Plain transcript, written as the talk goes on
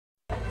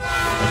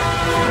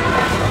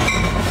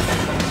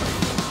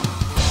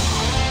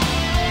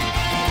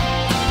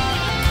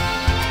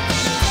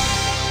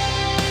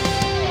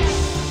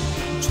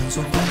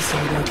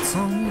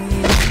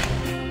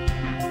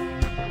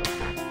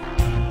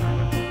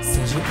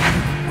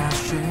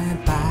雪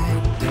白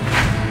的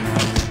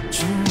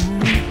纸，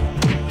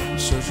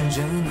收藏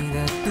着你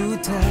的独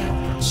特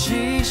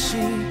气息，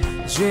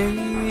追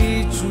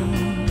逐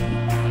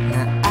那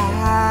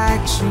爱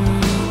情。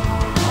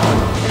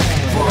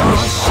我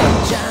想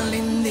占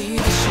领你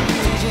的世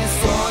界，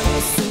所有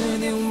思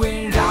念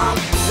围绕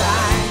在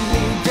你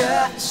的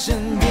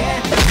身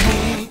边。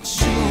你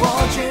是我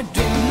绝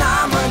对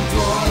那么多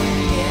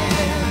年，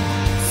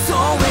从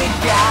未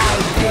改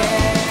变。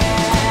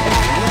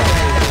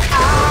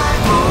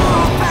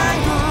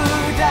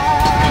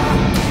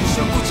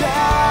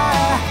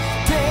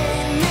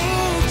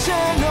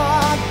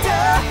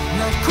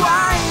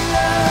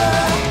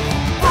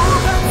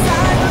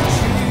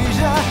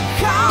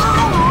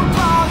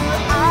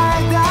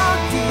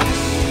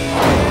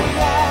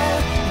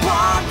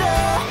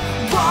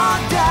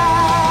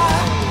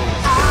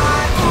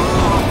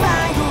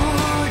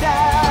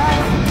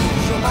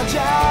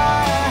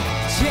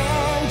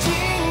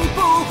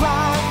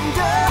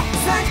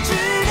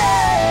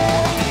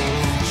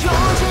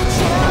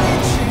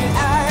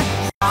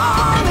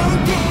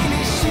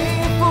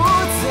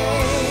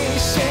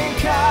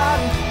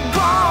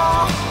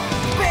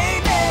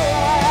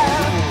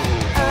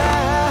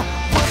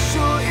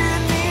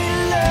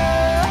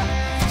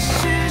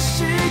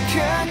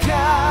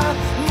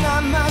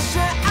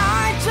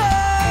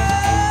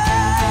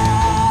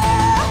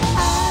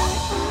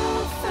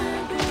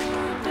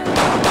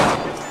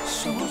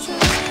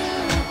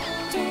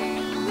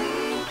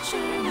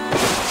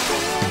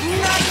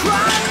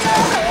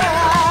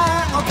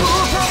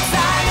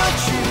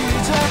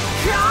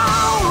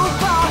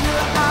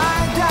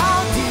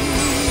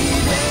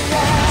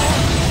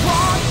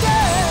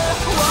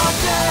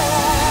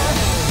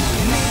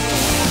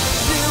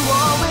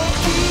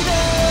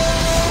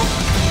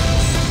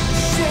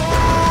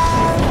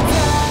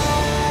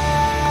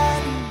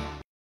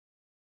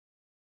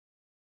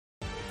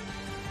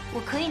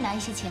 拿一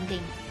些钱给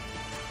你，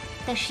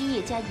但是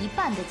叶家一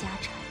半的家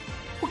产，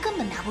我根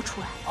本拿不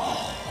出来。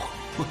哦，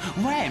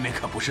外面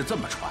可不是这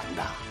么传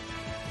的。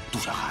杜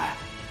小寒，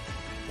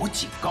我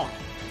警告你，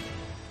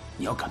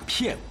你要敢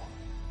骗我，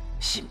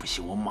信不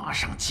信我马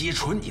上揭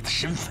穿你的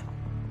身份？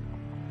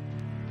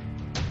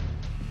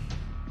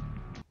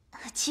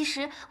其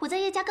实我在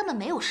叶家根本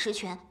没有实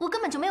权，我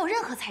根本就没有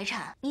任何财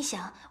产。你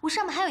想，我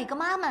上面还有一个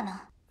妈妈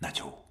呢。那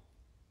就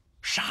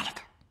杀了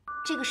她。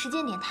这个时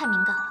间点太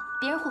敏感了，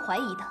别人会怀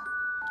疑的。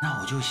 那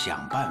我就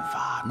想办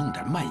法弄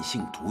点慢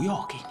性毒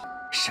药给你，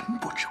神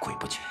不知鬼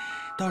不觉，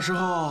到时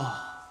候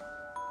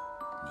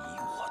你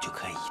我就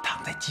可以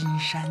躺在金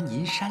山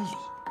银山里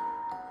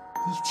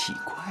一起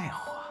快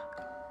活。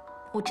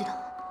我知道，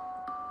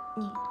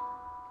你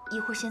一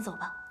会儿先走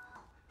吧。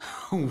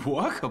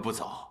我可不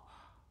走，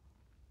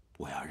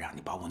我要让你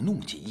把我弄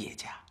进叶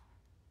家，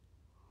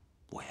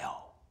我要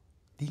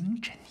拎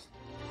着你。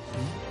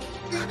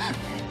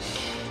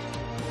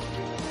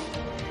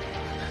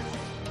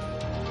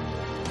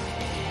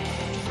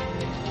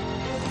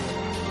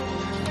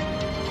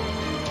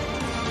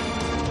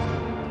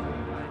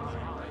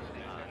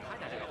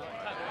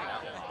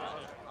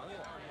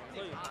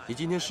你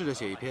今天试着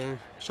写一篇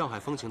上海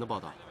风情的报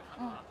道。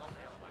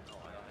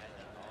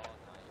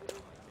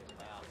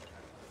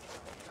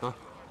啊，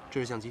这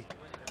是相机，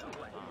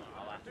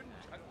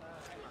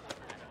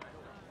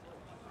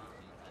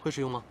会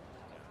使用吗？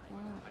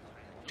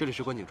这里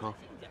是观景窗，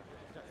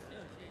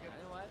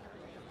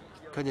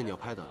看见你要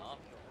拍的，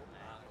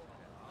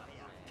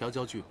调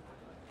焦距，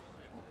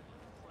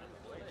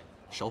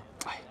手，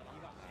哎，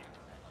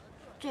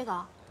这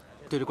个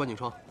对着观景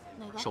窗，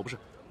哪个？手不是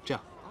这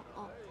样。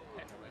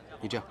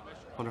 你这样，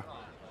放这儿，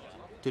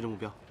对着目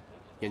标，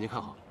眼睛看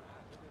好。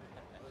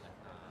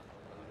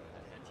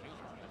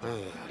哎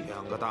呀，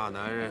两个大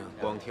男人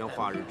光天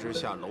化日之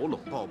下搂搂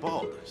抱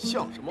抱的，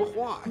像什么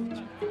话呀？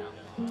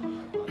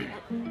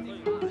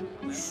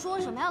说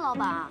什么呀，老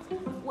板？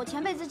我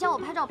前辈子教我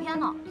拍照片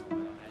呢。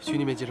去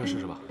那边街上试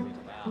试吧。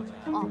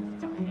哦。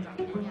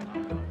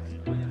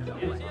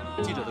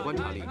记者的观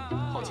察力、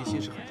好奇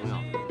心是很重要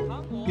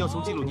的，要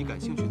从记录你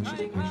感兴趣的事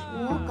情开始。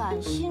我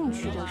感兴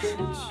趣的事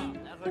情。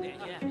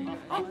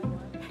 哎，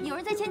有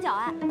人在牵脚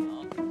哎！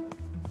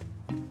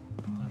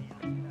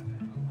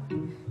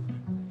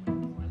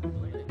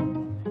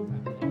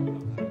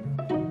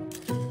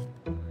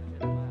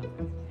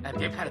哎，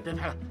别拍了，别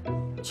拍了，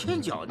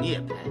牵脚你也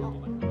拍？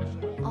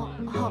哦，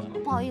好，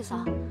不好意思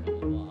啊。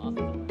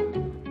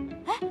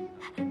哎，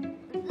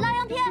拉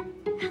洋片。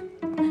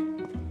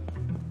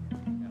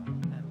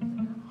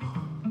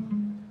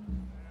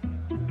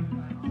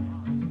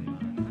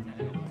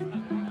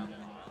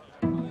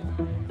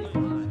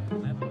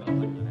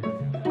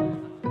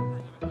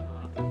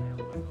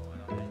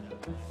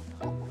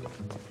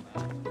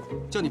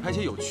叫你拍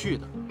些有趣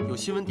的、有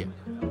新闻点的，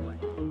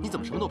你怎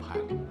么什么都拍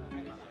了？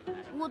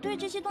我对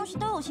这些东西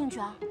都有兴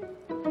趣啊。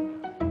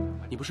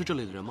你不是这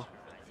类的人吗？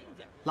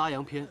拉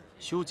洋片、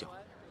修脚，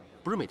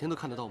不是每天都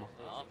看得到吗？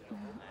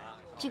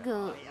这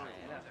个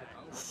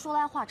说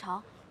来话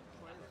长，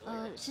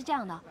是这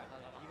样的，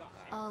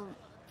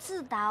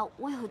自打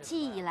我有记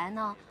忆以来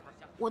呢，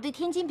我对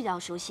天津比较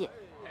熟悉，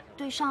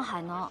对上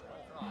海呢，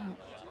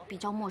比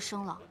较陌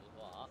生了。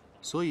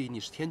所以你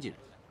是天津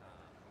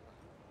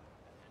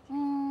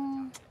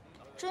人？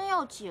真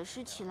要解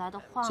释起来的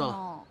话呢，算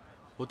了，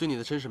我对你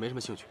的身世没什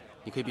么兴趣，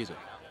你可以闭嘴。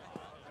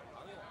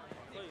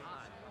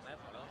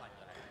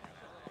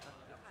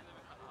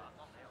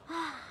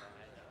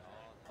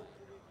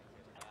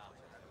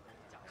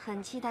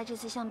很期待这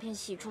次相片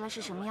洗出来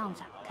是什么样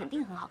子，肯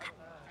定很好看。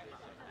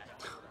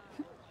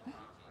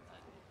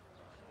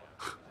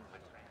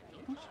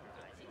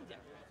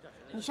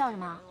你笑什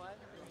么？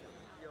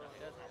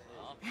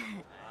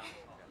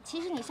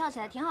其实你笑起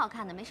来挺好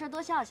看的，没事多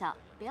笑笑，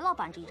别老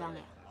板着一张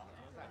脸。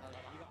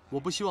我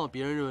不希望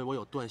别人认为我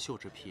有断袖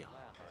之癖啊。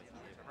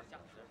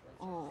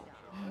哦，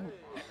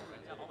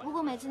不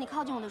过每次你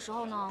靠近我的时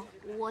候呢，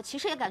我其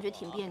实也感觉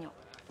挺别扭，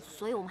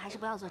所以我们还是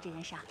不要做这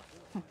件事啊。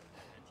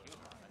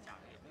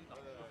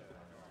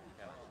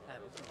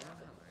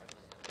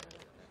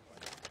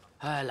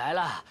哎，来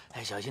了！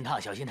哎，小心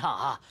烫，小心烫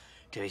啊！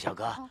这位小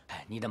哥，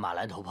哎，你的马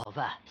兰头泡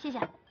饭，谢谢。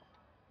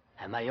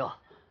哎，慢用。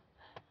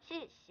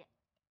谢谢。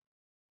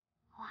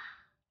哇！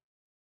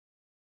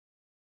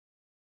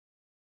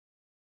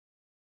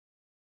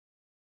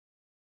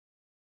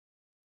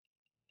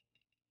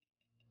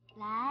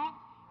来，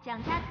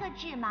蒋家特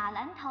制马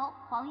兰头、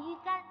黄鱼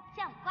干、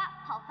酱瓜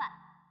泡饭。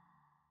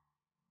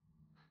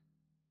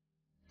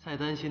菜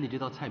单写你这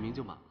道菜名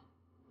就满了。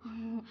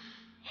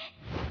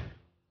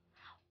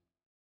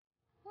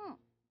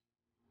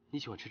你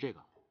喜欢吃这个？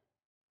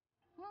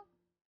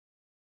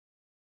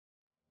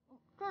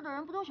这儿的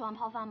人不都喜欢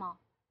泡饭吗？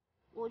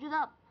我觉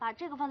得把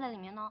这个放在里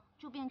面呢，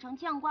就变成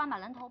酱瓜马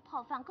兰头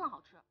泡饭更好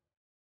吃。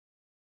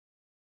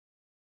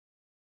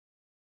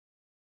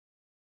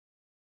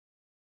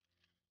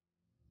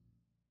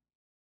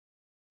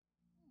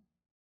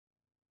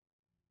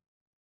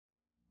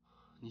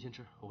你先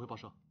吃，我会报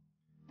销。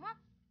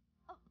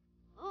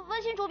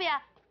温馨主笔。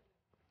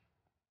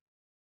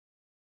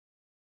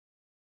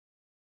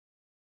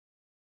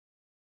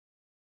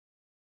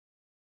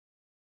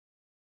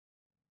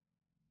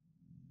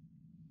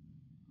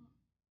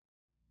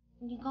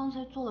你刚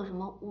才做了什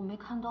么？我没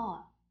看到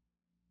啊。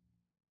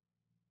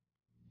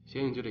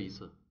显影就这一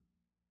次，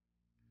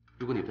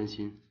如果你分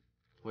心，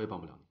我也帮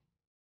不了你。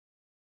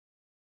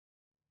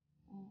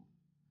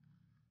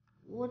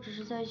我只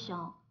是在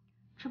想，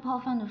吃泡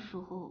饭的时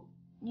候，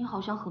你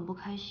好像很不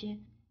开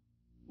心，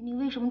你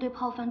为什么对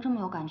泡饭这么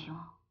有感情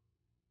啊？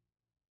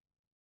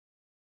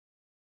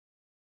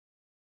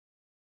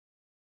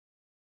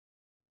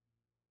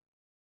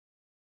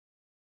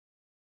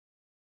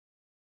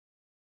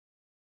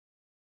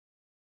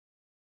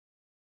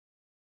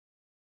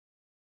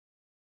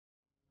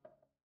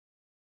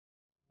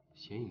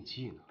显影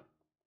剂呢？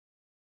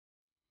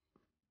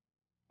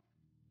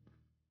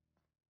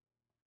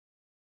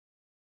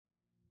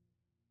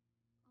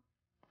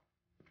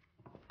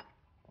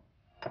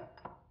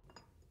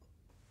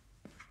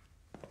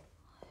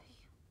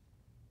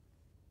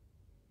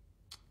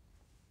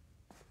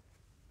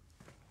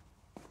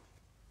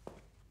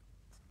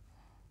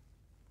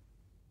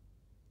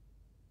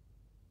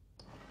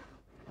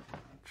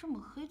这么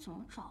黑怎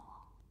么找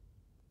啊？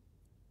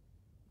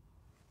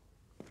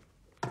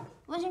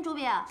温馨主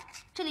笔，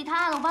这里太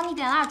暗了，我帮你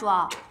点蜡烛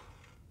啊。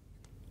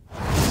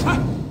哎，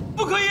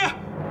不可以！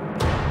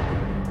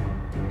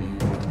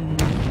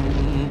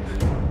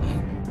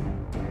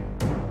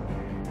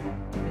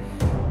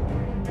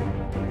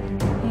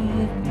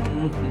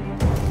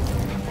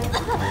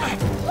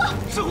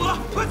失火了，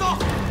快走！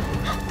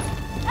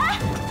哎，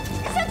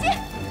小鸡，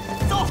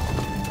走！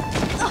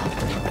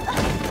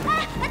哎，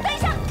等一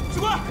下，士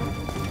官！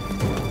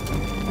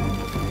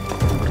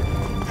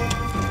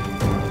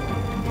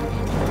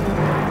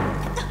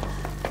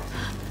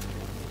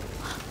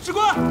士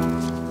官，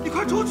你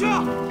快出去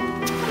啊！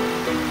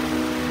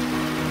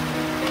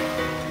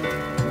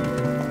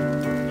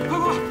快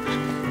快！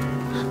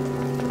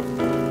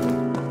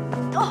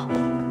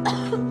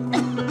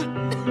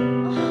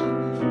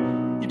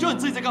你知道你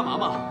自己在干嘛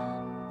吗？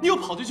你又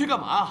跑进去干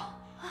嘛啊？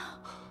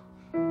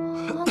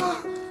妈妈，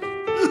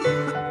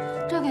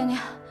这给你，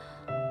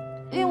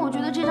因为我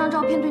觉得这张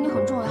照片对你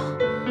很重要。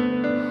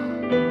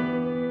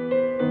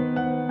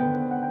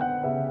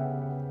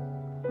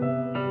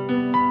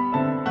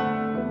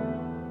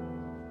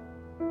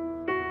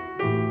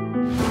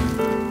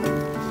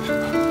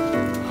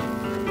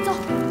走，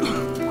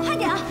快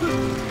点啊！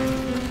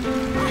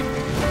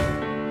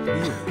你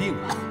有病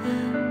啊！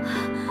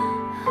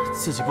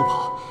自己不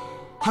跑，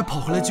还跑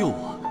回来救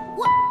我。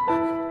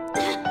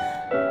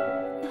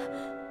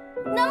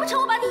难不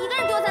成我把你一个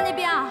人丢在那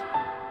边啊？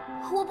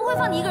我不会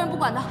放你一个人不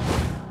管的。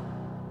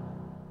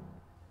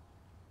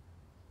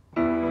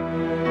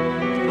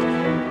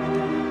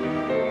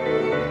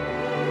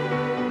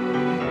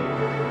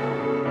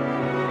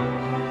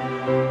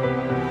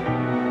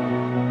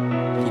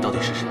你到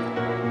底是谁？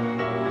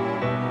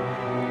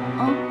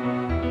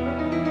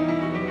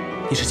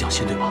你是蒋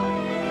欣对吧？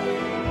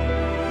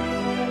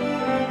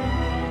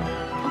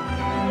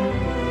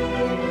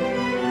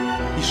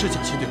你是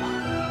蒋欣对吧？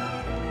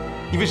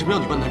你为什么要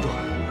女扮男装？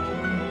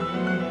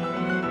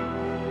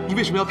你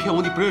为什么要骗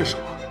我？你不认识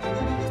我？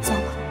糟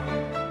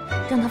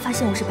了，让他发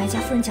现我是白家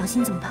夫人蒋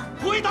欣怎么办？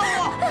回答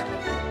我！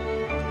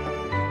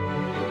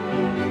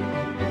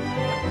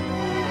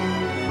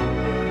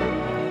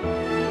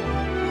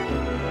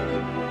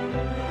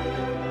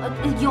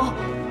有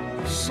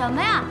什么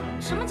呀？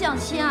什么蒋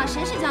欣啊？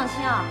谁是蒋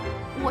欣啊？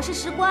我是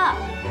石官，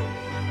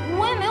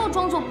我也没有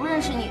装作不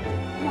认识你，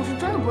我是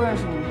真的不认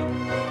识你。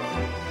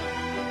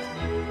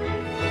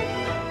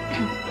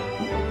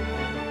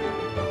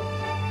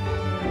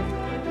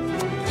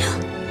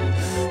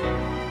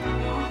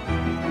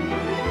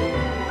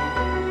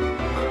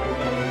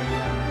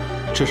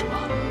这是什么？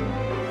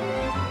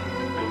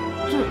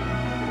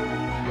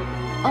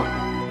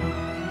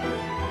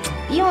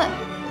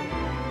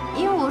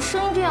因为我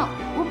声音这样，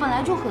我本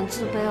来就很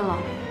自卑了，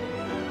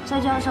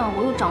再加上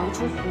我又长不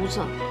出胡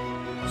子，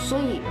所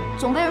以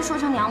总被人说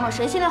成娘们儿，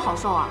谁心里好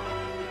受啊？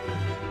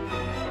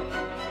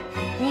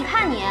你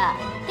看你，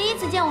第一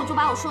次见我就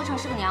把我说成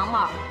是个娘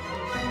们儿，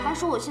还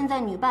说我现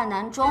在女扮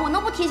男装，我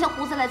能不提些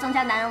胡子来增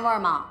加男人味儿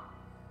吗？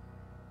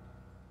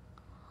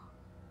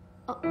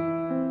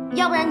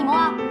要不然你摸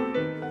啊，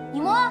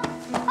你摸啊，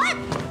哎，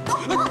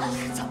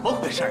怎么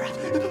回事啊？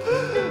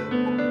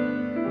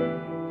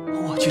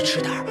我去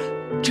吃点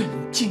镇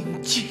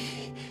静剂。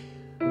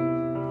哎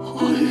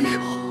呀！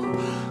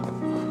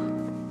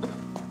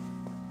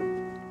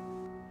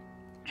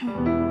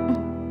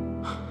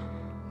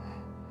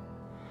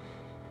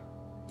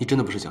你真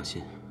的不是蒋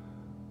欣？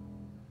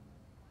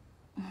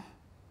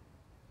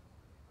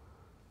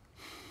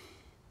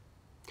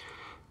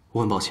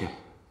我很抱歉，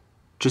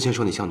之前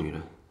说你像女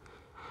人，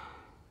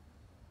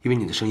因为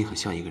你的声音很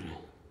像一个人。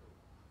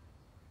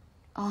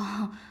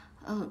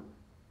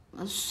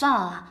算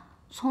了啦，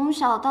从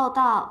小到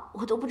大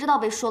我都不知道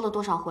被说了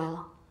多少回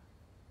了。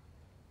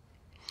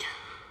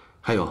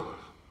还有，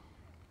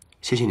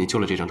谢谢你救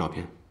了这张照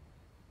片，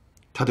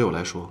它对我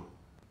来说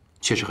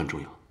确实很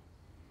重要。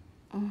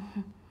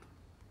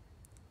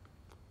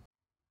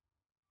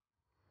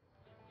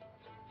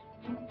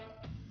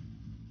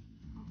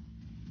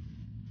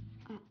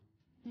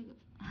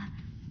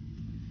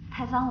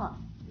太脏了，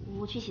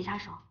我去洗下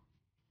手。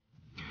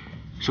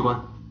士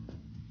官，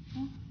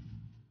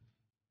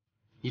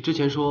你之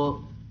前说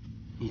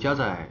你家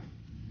在……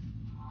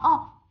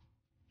哦，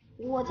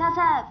我家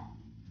在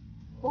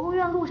博物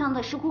院路上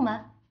的石库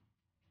门。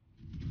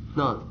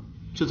那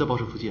就在报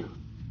社附近啊。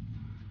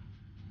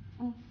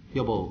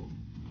要不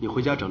你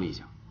回家整理一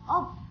下？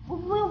哦，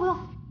不用，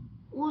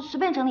我随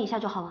便整理一下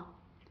就好了。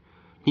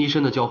你一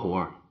身的焦糊味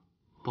儿，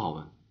不好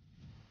闻，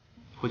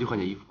回去换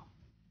件衣服吧。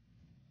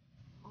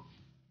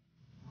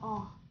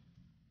哦。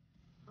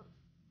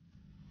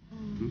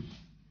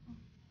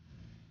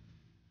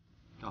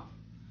好。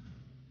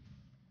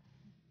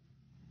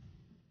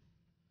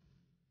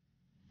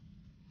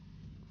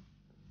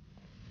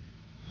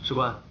士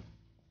官。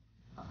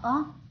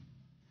啊？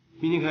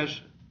明天开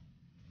始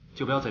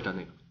就不要再沾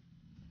那个了。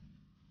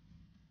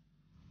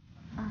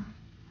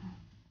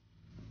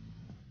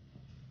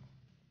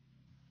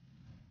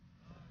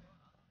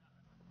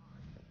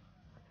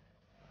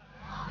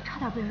差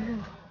点被人认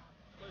出来。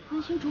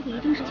关心主笔一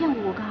定是见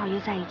过我跟二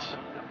爷在一起，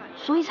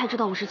所以才知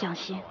道我是蒋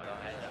欣。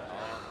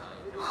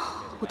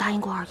我答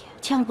应过二爷，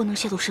千万不能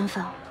泄露身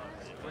份啊。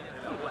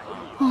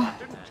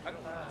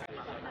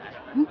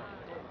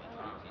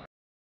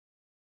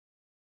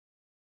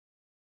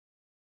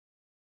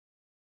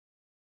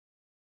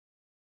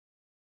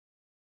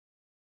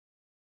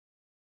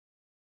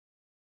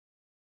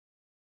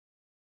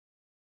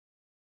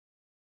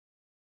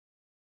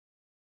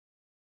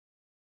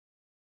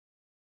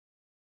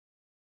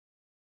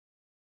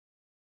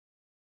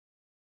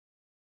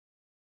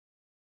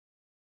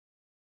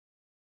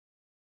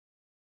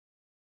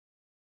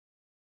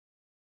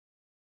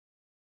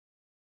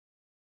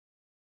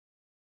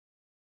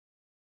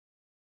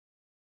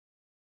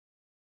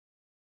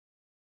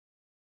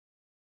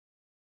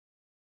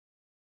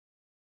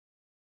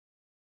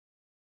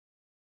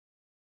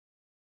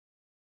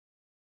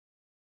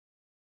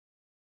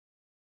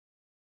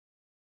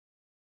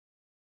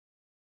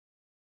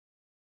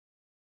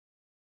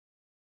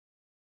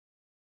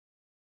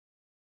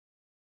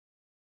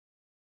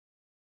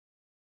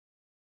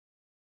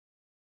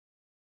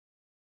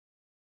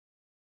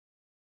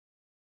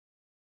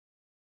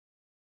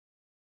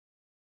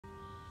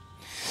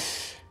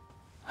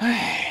哎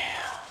呀，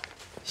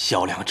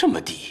销量这么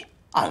低，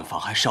暗房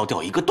还烧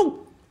掉一个洞，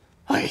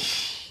哎，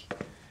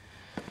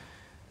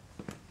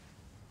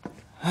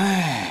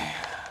哎，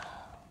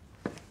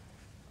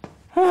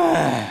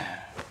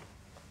哎，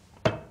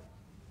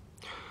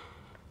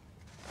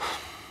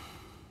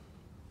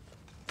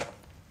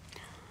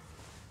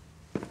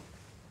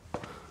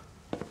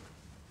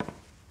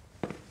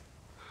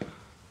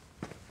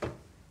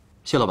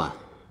谢老板，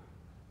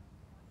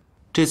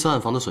这次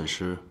暗房的损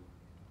失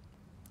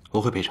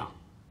我会赔偿。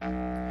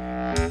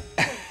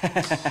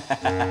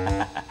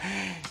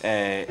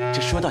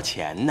这说到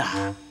钱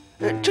呐，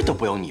这都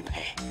不用你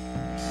赔。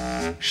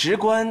石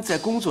官在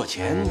工作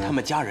前，他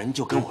们家人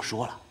就跟我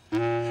说了，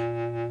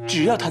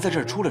只要他在这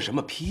儿出了什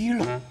么纰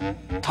漏，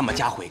他们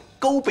家会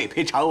高倍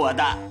赔偿我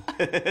的。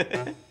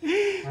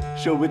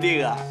说不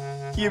定啊，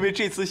因为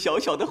这次小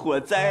小的火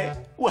灾，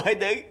我还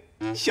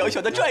能小小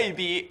的赚一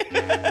笔。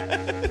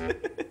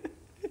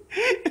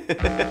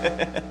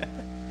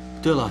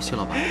对了，谢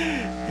老板，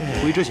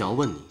我一直想要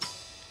问你，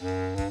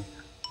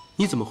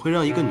你怎么会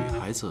让一个女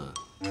孩子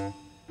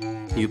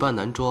女扮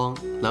男装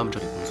来我们这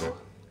里工作？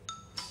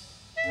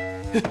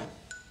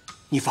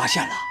你发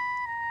现了？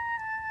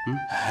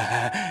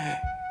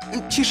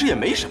其实也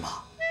没什么。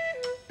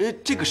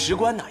这个石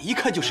棺呢，一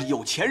看就是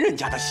有钱人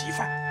家的媳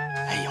妇儿。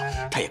哎呦，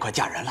她也快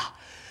嫁人了，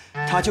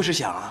她就是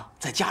想啊，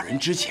在嫁人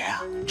之前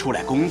啊，出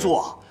来工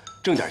作，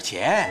挣点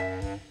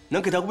钱，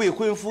能给她未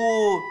婚夫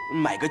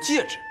买个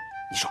戒指。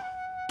你说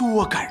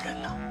多感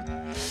人呐！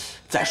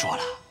再说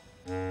了，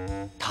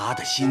她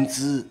的薪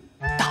资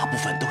大部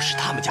分都是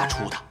他们家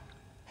出的。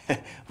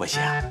我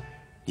想啊，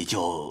你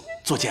就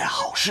做件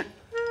好事，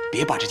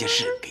别把这件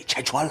事给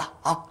拆穿了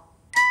啊！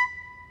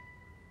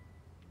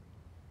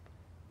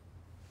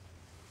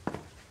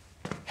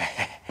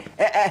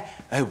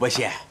伯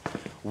贤，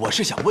我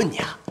是想问你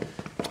啊，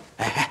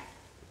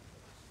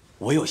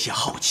我有些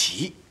好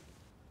奇，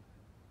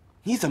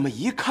你怎么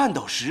一看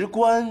到石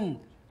棺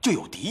就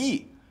有敌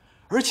意，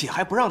而且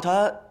还不让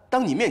他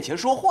当你面前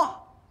说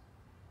话？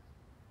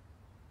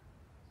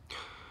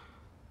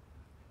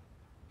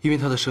因为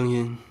她的声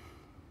音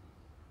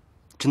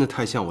真的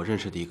太像我认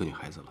识的一个女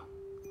孩子了。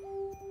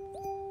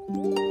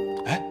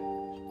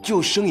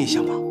就声音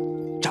像吗？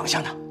长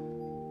相呢？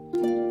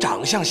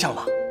长相像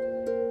吗？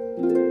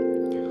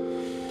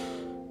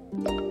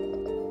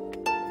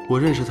我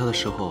认识她的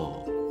时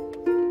候，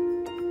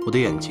我的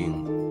眼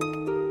睛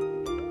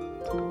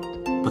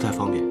不太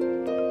方便，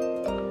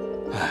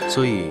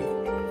所以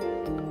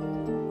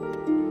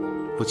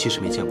我其实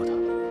没见过她。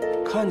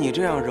看你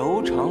这样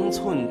柔肠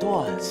寸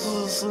断、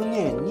思思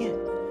念念，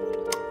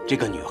这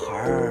个女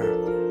孩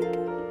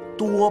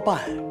多半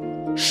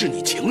是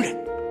你情人。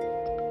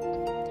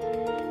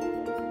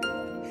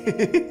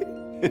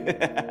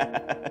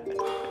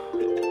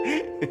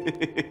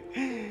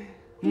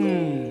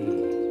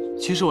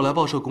其实我来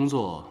报社工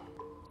作，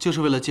就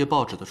是为了借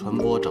报纸的传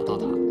播找到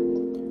她，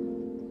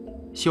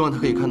希望她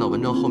可以看到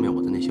文章后面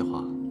我的那些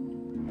话，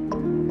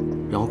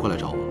然后过来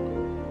找我。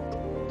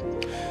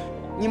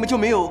你们就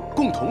没有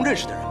共同认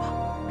识的人吗？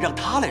让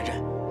他来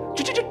认，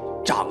这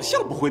长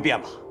相不会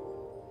变吧？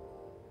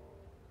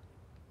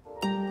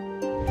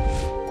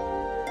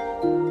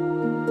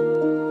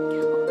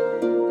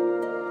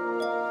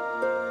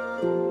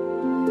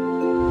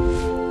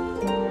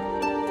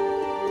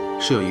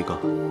是有一个，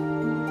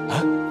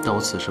但我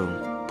此生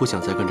不想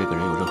再跟这个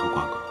人有任何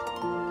挂钩。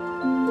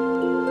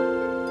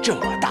这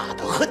么大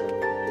的恨，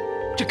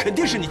这肯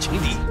定是你情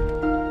敌。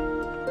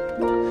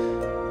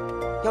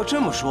要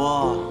这么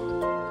说，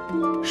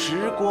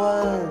石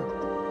棺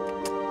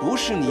不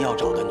是你要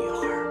找的女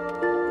孩，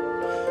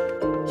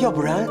要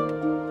不然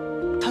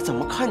她怎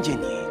么看见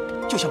你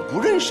就像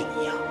不认识你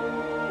一样？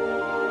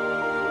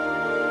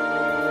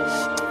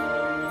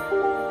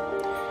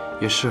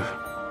也是。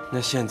那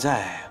现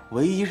在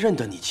唯一认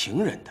得你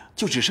情人的，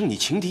就只剩你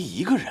情敌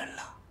一个人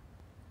了。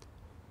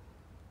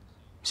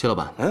谢老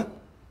板，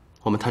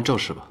我们谈正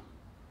事吧。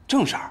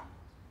正事儿？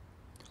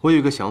我有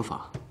一个想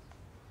法，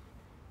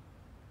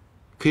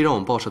可以让我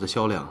们报社的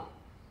销量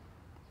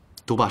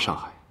独霸上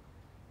海，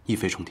一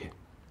飞冲天。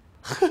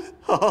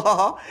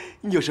好，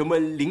你有什么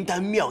灵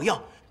丹妙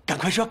药？赶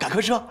快说，赶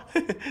快说。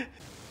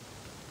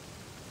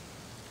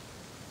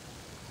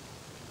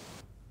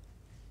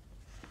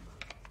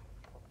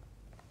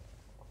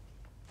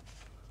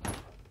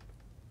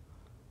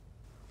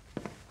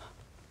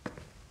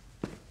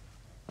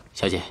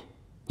小姐，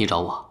你找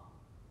我？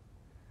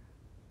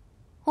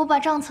我把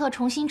账册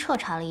重新彻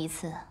查了一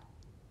次，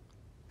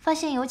发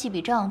现有几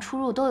笔账出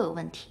入都有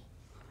问题，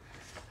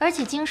而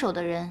且经手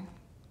的人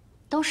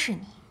都是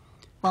你，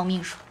王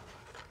秘书。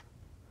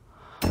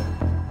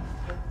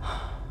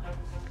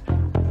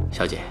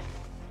小姐，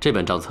这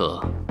本账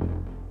册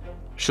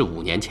是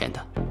5年前的，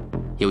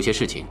有些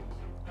事情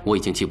我已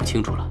经记不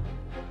清楚了。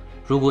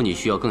如果你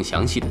需要更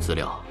详细的资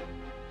料，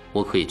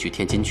我可以去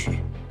天津取。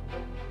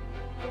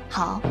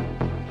好。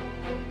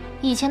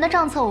以前的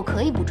账册我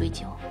可以不追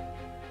究，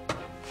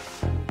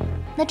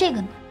那这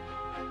个呢？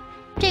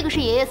这个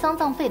是爷爷丧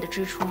葬费的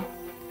支出，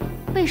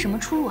为什么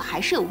出入还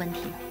是有问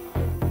题呢？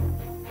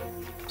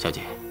小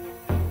姐，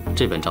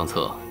这本账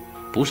册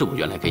不是我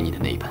原来给你的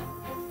那一本。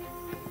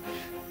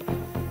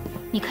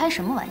你开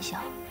什么玩笑？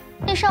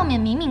那上面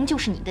明明就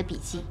是你的笔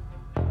记。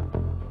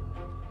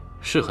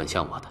是很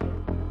像我的，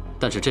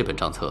但是这本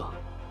账册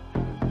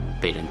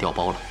被人调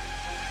包了。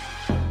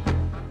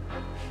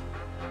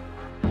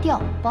调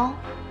包？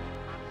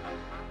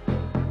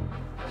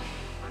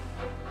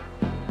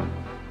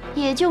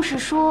也就是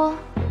说，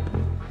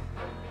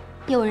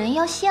有人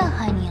要陷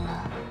害你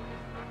了，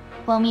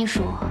王秘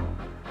书，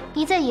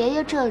你在爷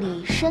爷这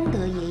里深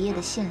得爷爷的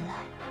信赖，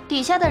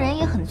底下的人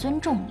也很尊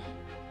重你，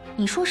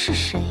你说是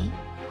谁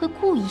会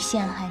故意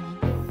陷害你？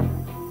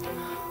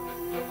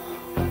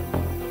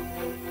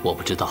我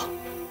不知道，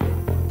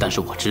但是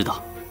我知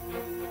道，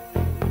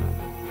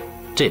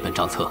这本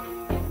账册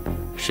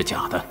是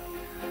假的。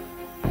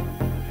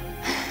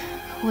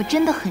我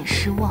真的很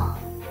失望。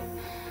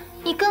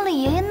你跟了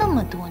爷爷那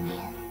么多年，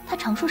他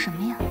常说什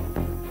么呀？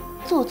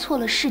做错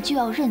了事就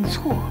要认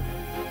错。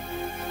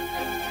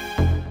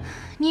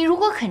你如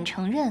果肯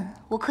承认，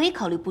我可以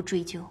考虑不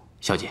追究。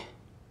小姐，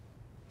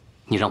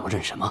你让我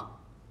认什么？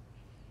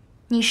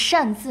你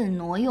擅自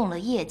挪用了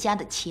叶家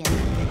的钱。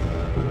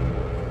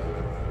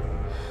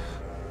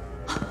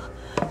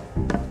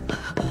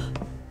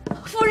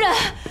夫人，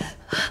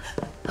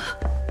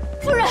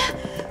夫人，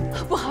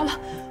不好了，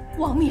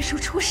王秘书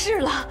出事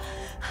了！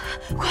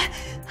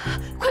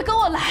快跟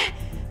我来，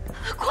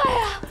快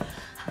啊！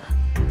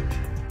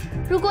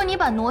如果你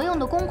把挪用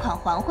的公款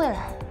还回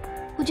来，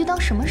我就当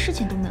什么事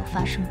情都没有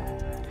发生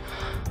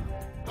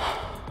过。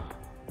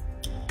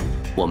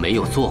我没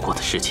有做过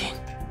的事情，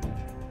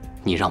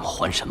你让我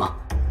还什么？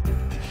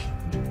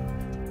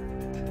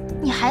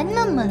你还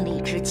那么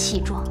理直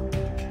气壮！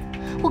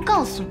我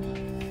告诉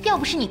你，要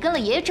不是你跟了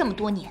爷爷这么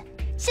多年，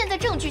现在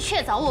证据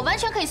确凿，我完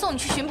全可以送你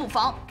去巡捕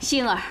房。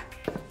星儿，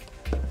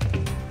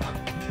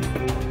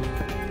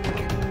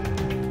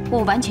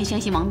我完全相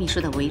信王秘书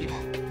的为人，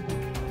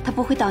他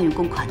不会盗用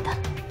公款的。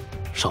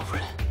少夫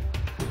人，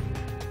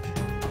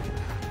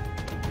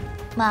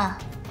妈，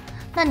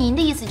那您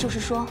的意思就是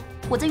说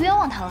我在冤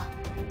枉他了？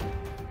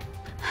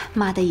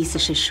妈的意思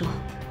是说，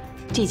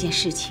这件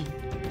事情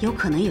有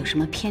可能有什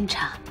么偏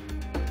差，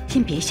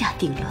先别下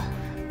定论。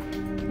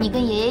你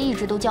跟爷爷一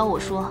直都教我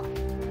说，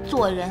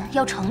做人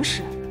要诚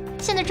实。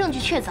现在证据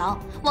确凿，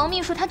王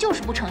秘书他就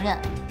是不承认。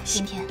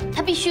今天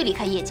他必须离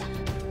开叶家。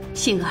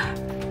星儿，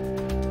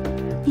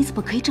你怎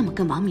么可以这么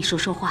跟王秘书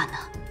说话呢？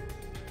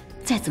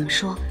再怎么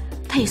说，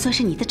他也算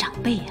是你的长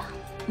辈呀。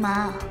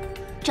妈，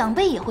长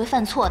辈也会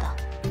犯错的。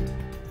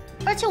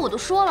而且我都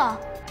说了，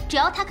只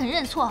要他肯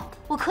认错，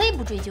我可以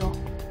不追究。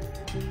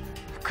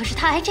可是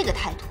他还这个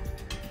态度。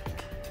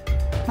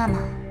妈妈，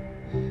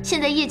现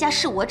在叶家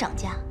是我掌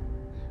家，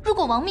如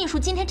果王秘书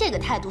今天这个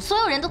态度，所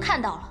有人都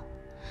看到了，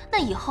那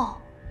以后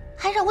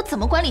还让我怎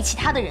么管理其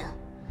他的人？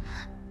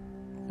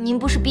您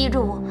不是逼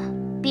着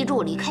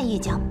我离开叶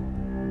家吗？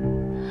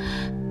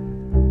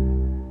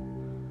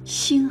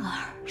星儿，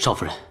少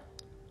夫人，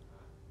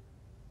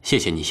谢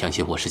谢你相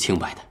信我是清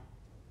白的，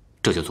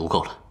这就足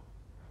够了。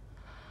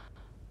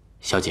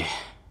小姐，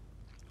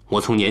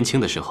我从年轻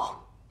的时候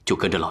就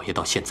跟着老爷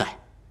到现在，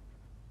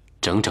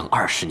整整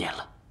20年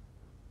了。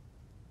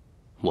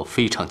我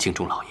非常敬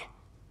重老爷，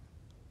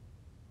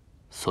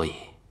所以，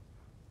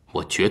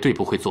我绝对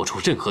不会做出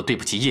任何对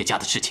不起叶家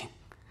的事情。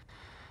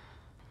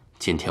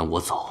今天我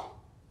走，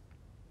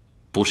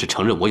不是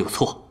承认我有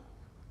错，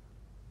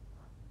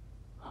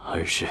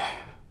而是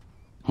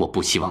我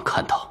不希望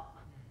看到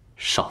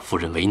少夫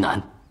人为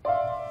难。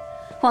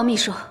王秘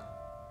书，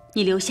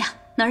你留下，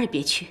哪儿也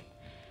别去，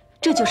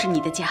这就是你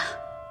的家。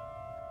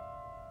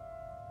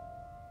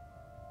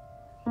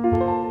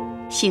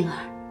星儿，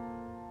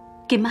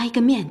给妈一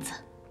个面子，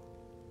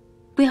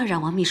不要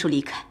让王秘书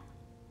离开，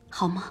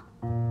好吗？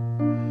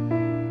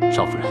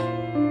少夫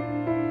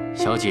人，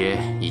小姐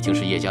已经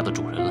是叶家的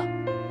主人了，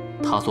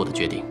她做的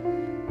决定，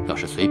要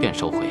是随便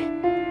收回，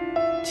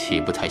岂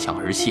不太像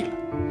儿戏了？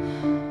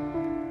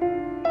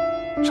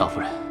少夫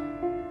人，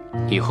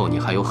以后你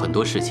还有很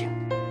多事情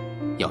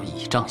要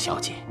倚仗小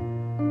姐，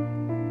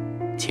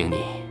请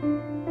你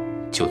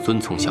就遵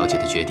从小姐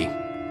的决定。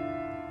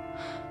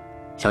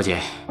小姐，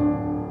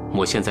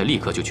我现在立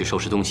刻就去收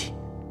拾东西，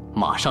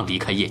马上离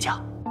开叶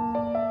家。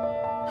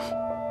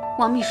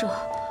王秘书，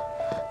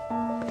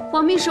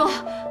王秘书，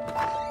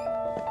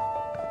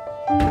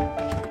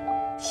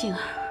星儿，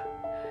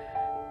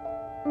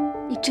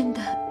你真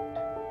的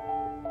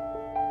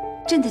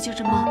就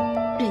这么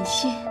忍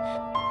心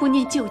不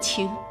念旧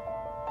情？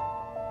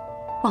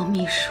王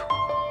秘书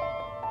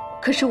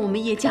可是我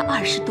们叶家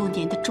20多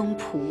年的忠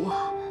仆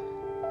啊。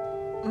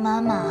妈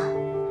妈，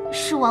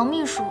是王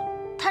秘书，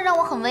他让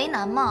我很为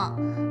难嘛。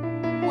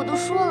我都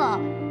说了，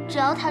只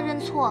要他认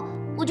错，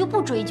我就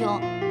不追究。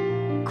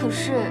可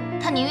是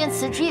他宁愿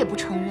辞职也不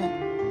承认，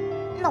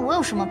那我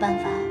有什么办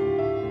法？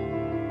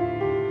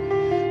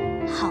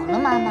好了，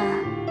妈妈，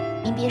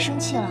您别生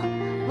气了。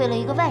为了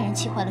一个外人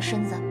气坏了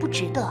身子，不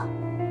值得。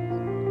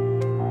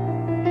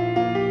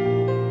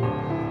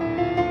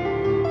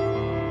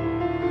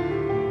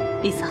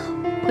李嫂，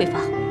回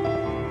房。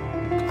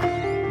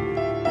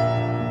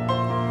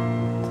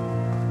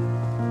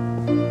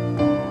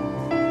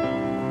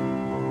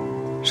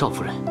少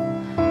夫人，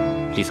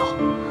李嫂。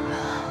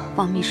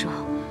王秘书，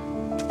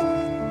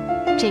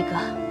这个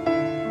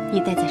你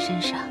带在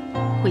身上，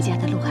回家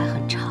的路还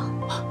很长。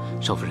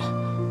少夫人，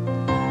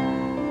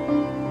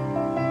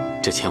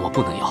这钱我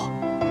不能要。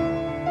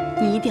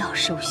你一定要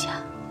收下，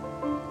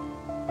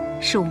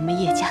是我们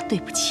叶家对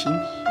不起你。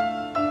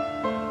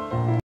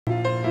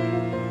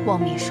王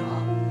秘书，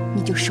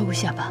你就收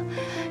下吧，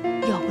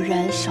要不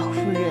然少夫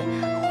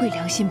人会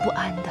良心不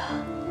安的。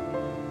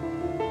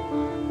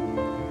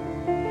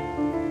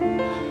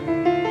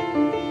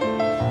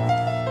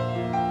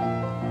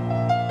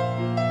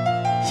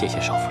谢谢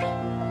少夫人。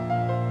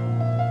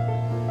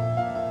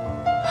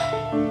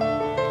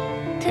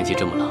天气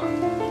这么冷，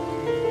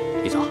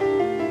李总，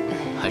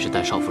还是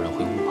带少夫人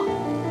回屋吧。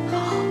好，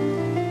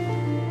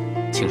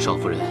请少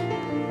夫人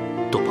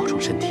多保重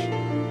身体。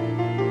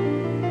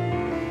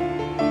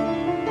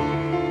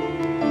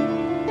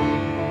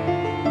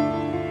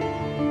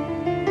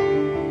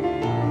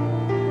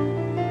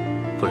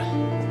夫人，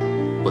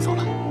我走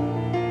了，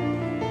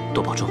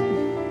多保重。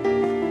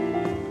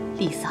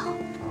丽嫂，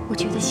我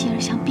觉得心儿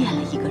像变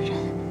了一个人，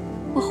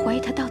我怀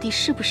疑她到底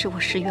是不是我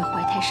10月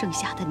怀胎生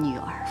下的女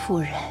儿。夫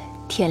人，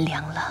天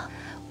凉了，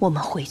我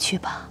们回去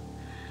吧。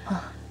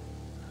啊。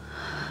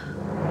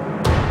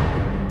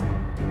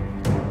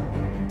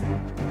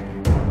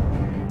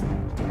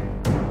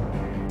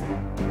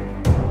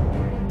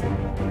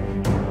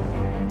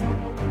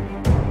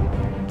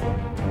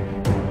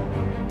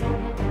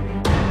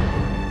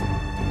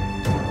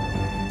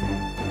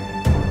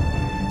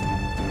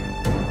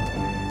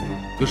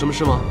有什么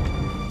事吗？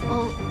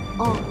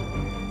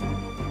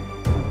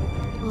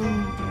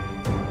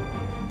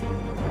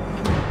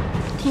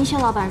听谢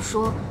老板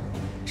说，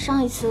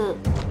上一次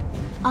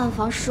暗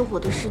房失火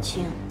的事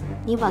情，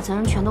你把责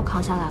任全都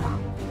扛下来了，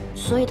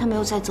所以他没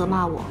有再责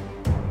骂我。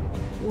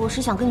我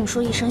是想跟你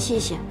说一声谢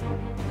谢。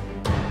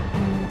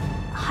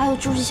还有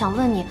就是想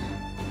问你，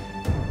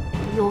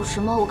有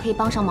什么我可以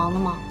帮上忙的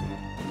吗？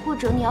或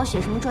者你要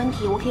写什么专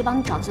题，我可以帮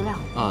你找资料。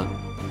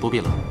不必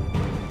了。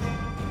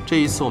这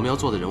一次我们要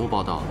做的人物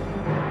报道，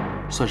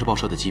算是报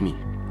社的机密。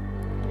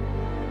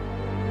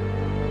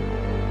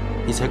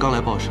你才刚来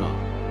报社，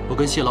我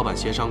跟谢老板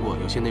协商过，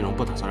有些内容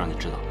不打算让你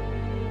知道。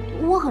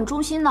我很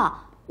忠心的，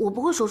我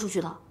不会说出去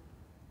的。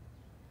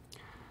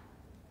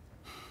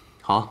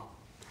好，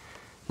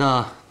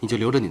那你就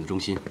留着你的忠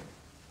心。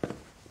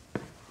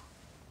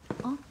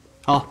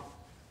哦，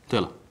对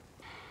了，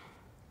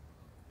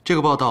这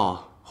个报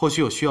道或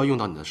许有需要用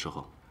到你的时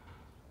候，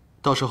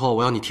到时候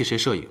我要你替谁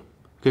摄影，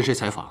跟谁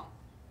采访。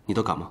你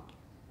都敢吗？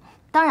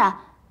当然，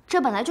这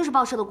本来就是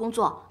报社的工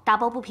作，打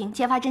抱不平，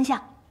揭发真相。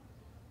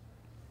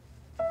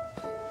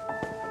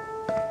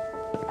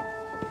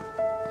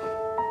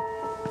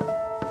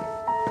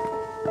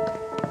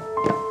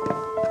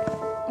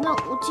那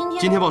我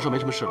今天报社没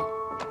什么事了，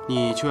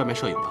你去外面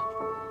摄影吧。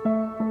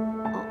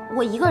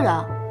我一个人。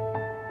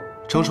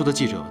成熟的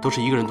记者都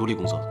是一个人独立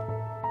工作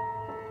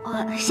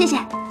的。谢谢。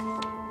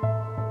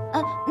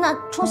那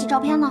冲洗照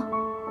片呢？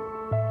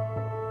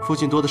附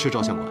近多的是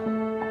照相馆。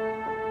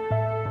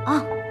啊，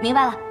明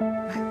白了。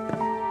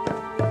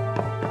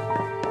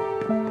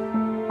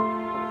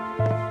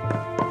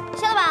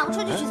谢老板，我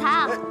出去取材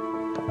啊。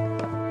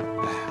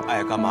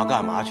爱干嘛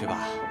干嘛去吧。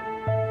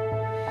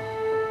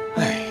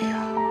哎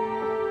呀，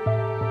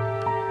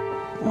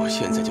我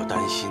现在就担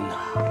心呐，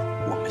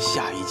我们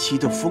下一期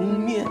的封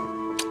面。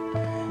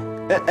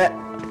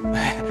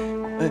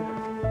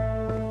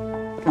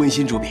温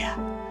馨主编，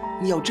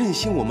你要振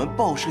兴我们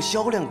报社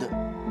销量的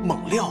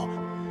猛料，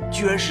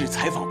居然是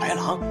采访白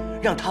狼。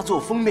让他做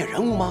封面人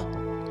物吗？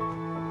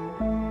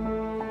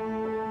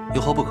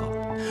有何不可？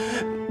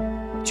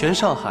全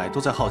上海都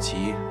在好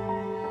奇，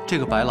这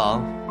个白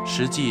狼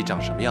实际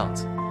长什么样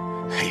子。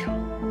哎呦，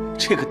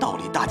这个道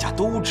理大家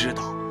都知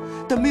道，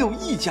但没有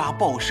一家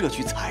报社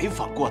去采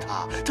访过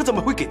他，他怎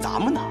么会给咱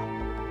们呢？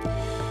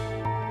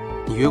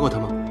你约过他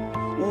吗？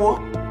我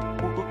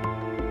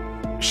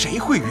谁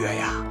会约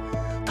呀？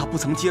他不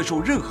曾接受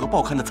任何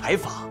报刊的采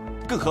访，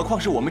更何况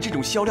是我们这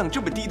种销量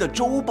这么低的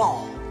周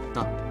报。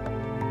那。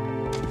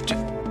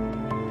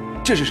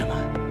这是什么？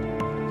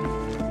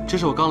这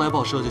是我刚来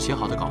报社就写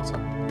好的稿子，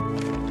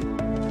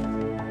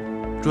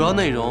主要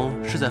内容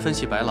是在分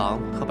析白狼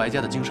和白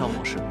家的经商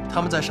模式。他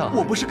们在上海，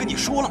我不是跟你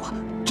说了吗？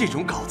这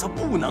种稿子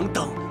不能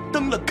登，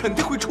登了肯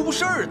定会出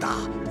事儿的，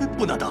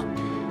不能登。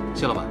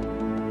谢老板，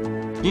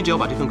你只要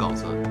把这份稿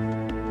子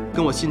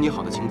跟我新拟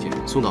好的请柬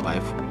送到白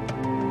府，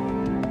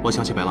我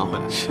相信白狼会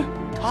来。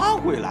他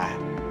会来？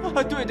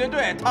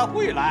对，他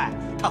会来，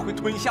他会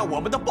吞下我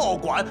们的报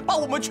馆，把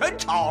我们全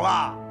炒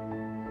了。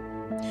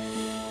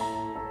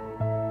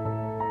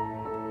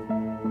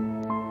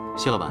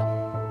谢老板，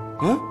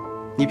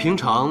你平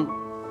常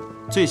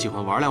最喜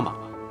欢玩两把吧？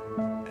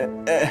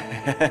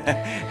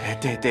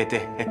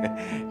对，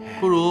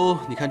不如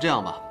你看这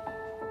样吧，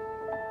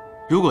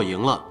如果赢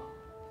了，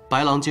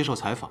白狼接受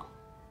采访，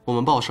我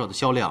们报社的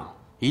销量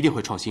一定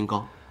会创新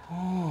高。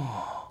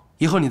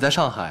以后你在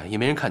上海也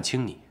没人看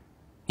轻你，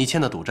你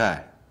欠的赌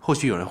债或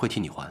许有人会替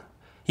你还，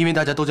因为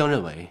大家都将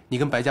认为你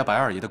跟白家白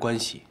二爷的关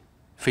系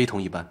非同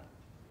一般，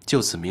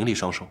就此名利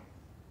双收。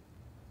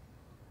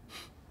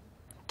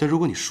但如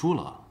果你输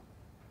了，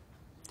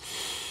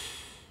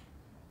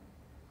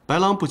白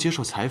狼不接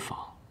受采访，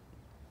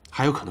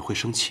还有可能会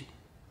生气。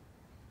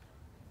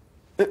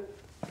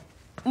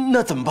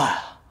那怎么办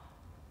啊？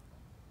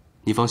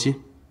你放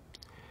心，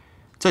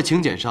在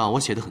请柬上我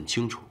写得很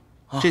清楚，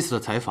这次的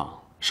采访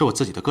是我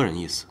自己的个人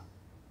意思。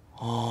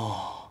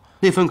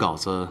那份稿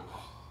子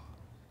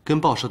跟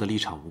报社的立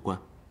场无关。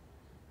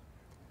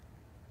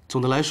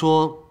总的来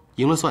说，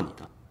赢了算你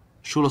的，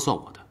输了算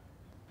我的。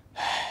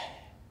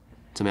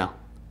怎么样？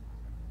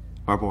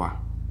玩不玩？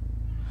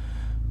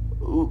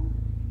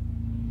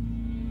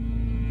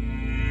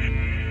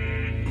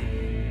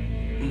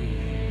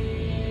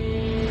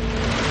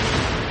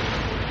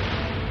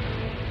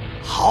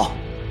好，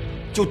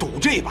就赌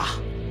这把。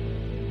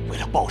为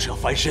了报社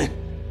翻身，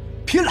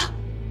拼了！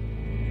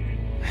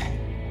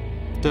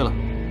对了，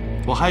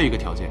我还有一个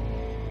条件。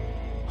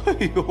哎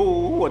呦，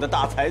我的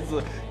大才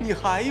子，你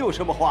还有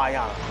什么花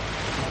样啊？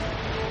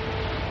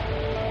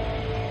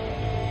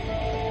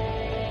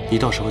你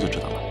到时候就知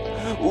道了。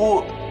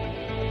我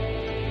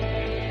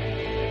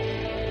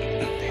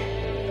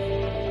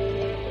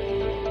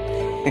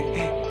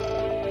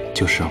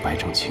就是让白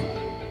正清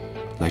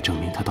来证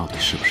明他到底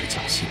是不是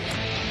蒋欣。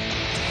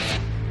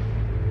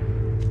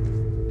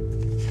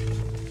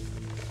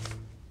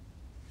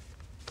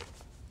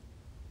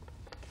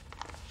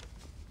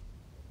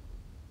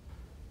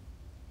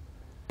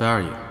白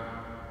二爷，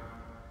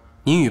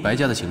您与白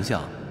家的形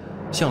象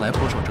向来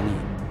颇受争议。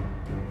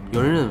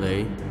有人认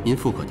为您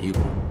富可敌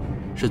国，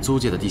是租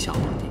界的地下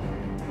皇帝，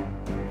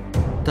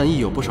但亦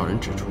有不少人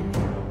指出，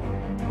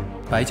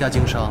白家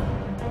经商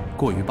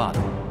过于霸道。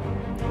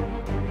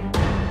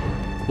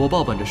我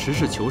报本着实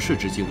事求是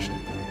之精神，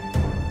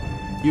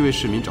欲为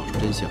市民找出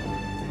真相，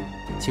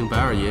请白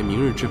二爷明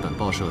日至本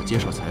报社接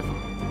受采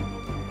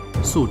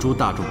访，诉诸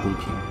大众公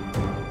平，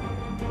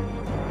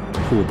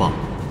互报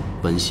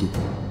文心。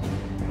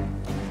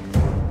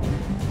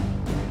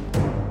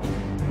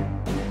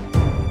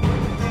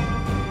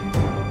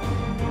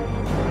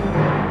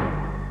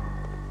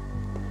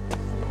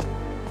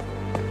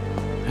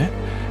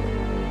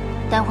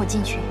待会儿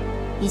进去，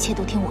一切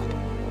都听我的，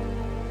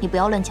你不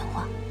要乱讲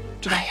话，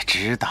知道吗？哎呀，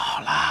知道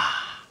啦。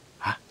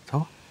啊，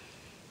走。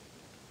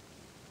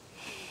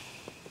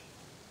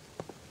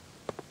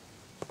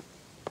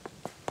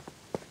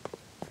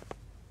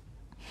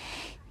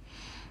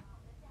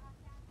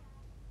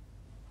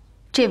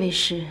这位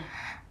是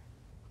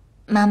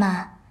妈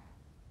妈，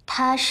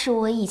他是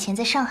我以前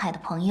在上海的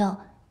朋友，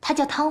他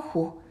叫汤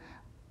湖，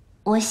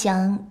我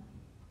想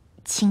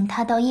请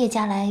他到叶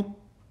家来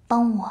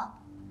帮我。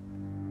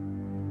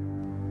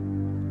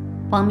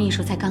王秘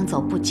书才刚走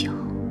不久，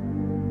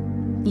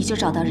你就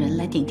找到人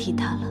来顶替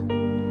他了？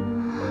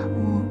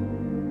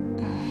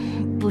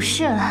不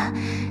是了，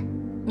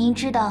您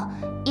知道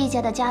叶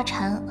家的家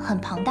产很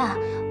庞大，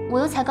我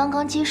又才刚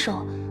刚接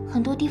手，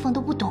很多地方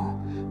都不懂，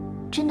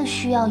真的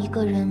需要一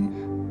个人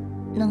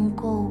能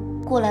够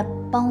过来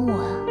帮我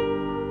啊。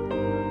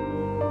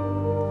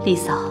丽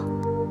嫂，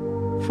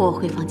扶我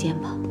回房间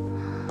吧。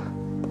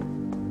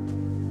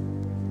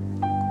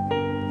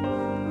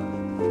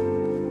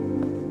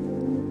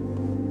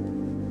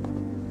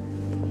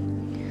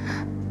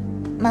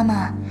妈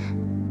妈，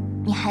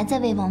你还在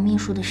为王秘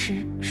书的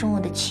事生我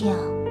的气啊？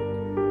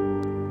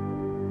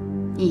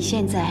你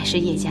现在是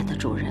叶家的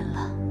主人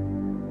了，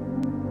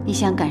你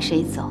想赶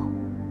谁走，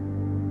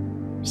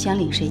想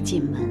领谁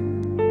进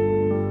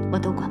门，我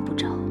都管不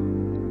着。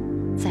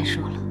再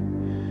说了，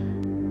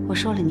我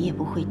说了你也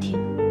不会听。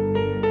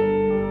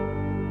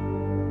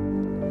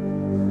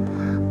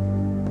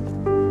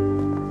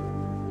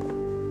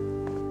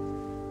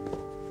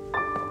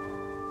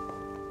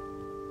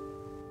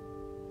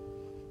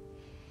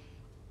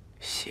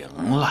行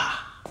了，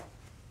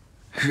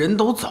人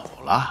都走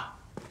了，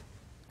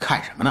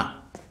看什么呢？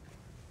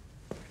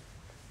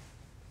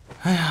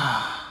哎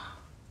呀，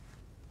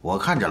我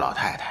看这老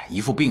太太一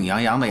副病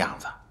殃殃的样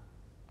子，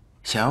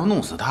想要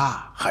弄死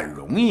她很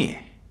容易。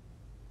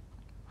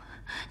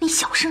你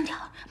小声点，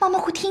妈妈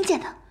会听见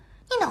的。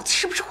你脑子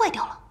是不是坏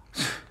掉了？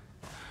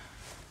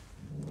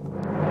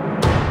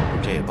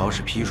这包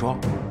是砒霜，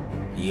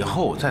以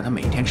后在她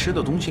每天吃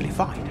的东西里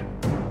放一点，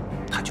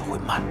她就会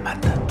慢慢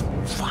的毒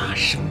发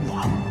身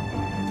亡。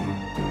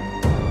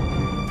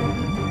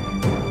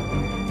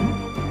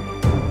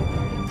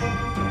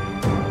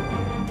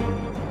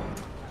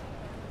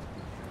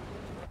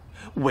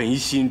文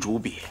心主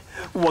笔，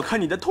我看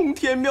你的通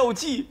天妙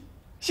计，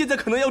现在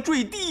可能要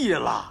坠地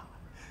了。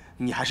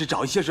你还是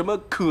找一些什么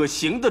可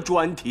行的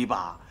专题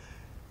吧。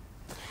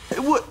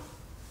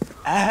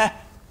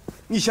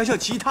你想想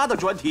其他的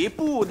专题，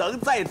不能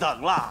再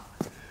等了。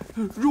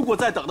如果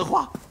再等的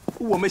话，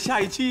我们下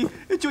一期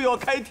就要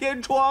开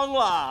天窗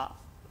了。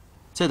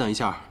再等一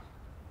下，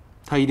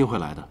他一定会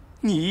来的。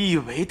你以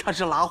为他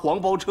是拉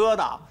黄包车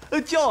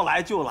的，叫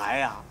来就来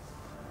呀？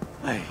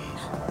哎，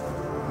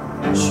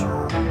嘘。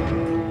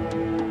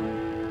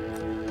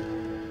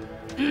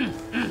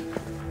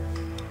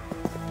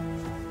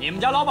你们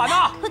家老板呢？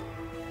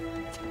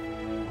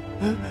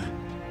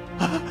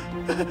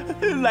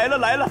来了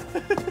来了。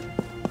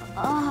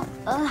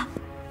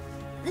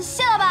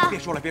谢老板。别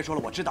说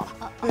了，我知道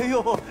了。哎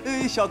呦，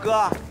小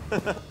哥，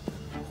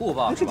互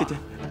报是吧？对，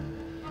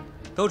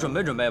都准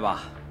备准备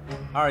吧。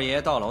二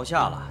爷到楼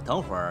下了，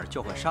等会儿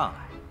就会上来。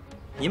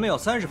你们有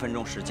30分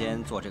钟时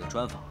间做这个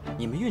专访，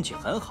你们运气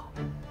很好，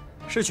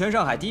是全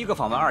上海第一个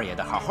访问二爷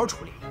的，好好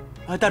处理。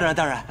当然，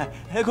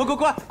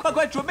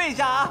快准备一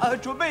下啊，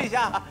准备一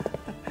下。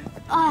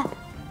哎，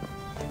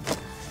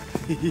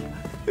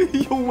哎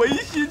呦，文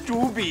心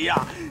主笔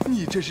呀，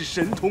你真是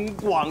神通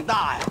广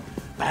大呀！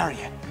白二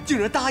爷竟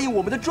然答应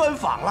我们的专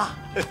访了。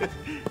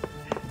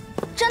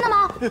真的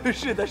吗？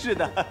是的，是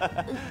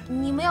的。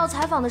你们要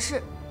采访的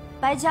是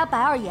白家白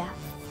二爷？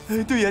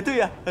对呀，对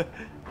呀。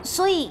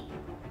所以，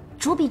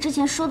主笔之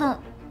前说的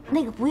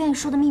那个不愿意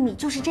说的秘密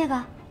就是这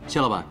个？谢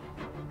老板，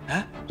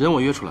人我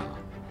约出来了。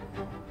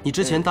你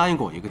之前答应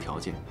过我一个条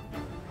件，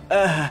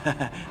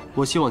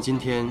我希望今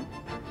天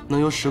能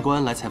由史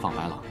官来采访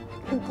白狼。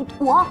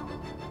我？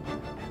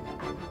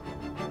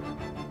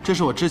这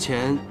是我之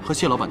前和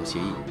谢老板的协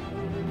议。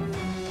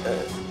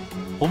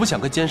我不想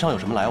跟奸商有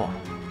什么来往，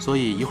所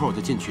以一会儿我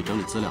就进去整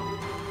理资料。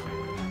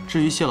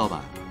至于谢老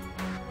板，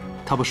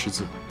他不识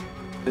字，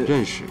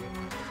认识，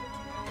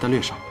但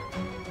略少。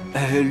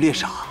略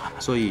少。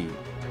所以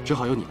只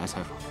好由你来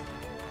采访。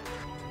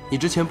你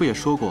之前不也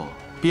说过，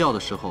必要的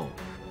时候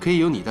可以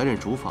由你担任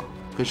主访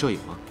跟摄影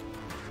吗？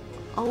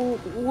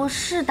我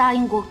是答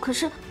应过，可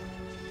是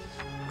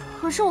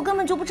我根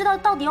本就不知道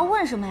到底要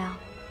问什么呀。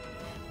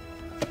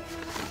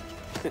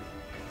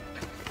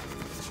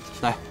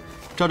来，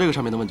照这个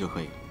上面的问就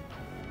可以。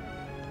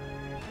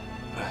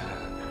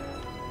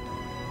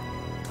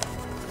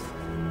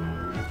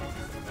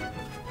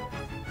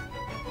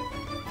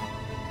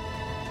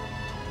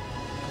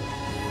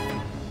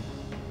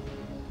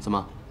怎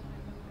么，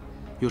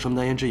有什么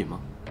难言之隐吗？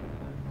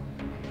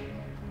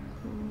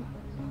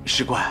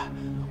史官，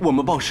我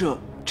们报社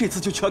这次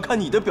就全看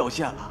你的表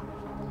现了。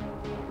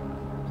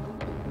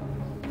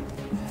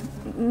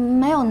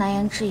没有难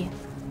言之隐，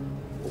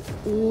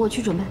我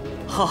去准备。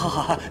好，好，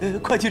好，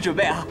快去准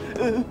备啊！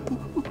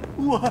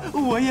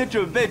我也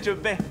准备。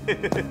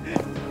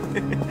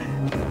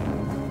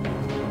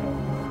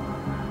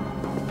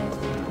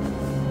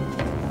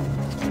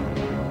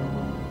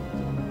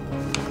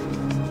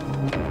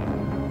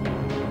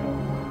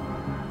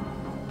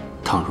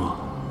倘若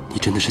你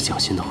真的是蒋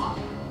欣的话，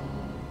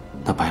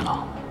那白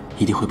狼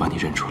一定会把你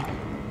认出来。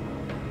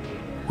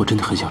我真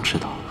的很想知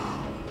道，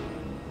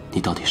你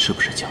到底是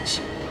不是蒋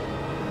欣？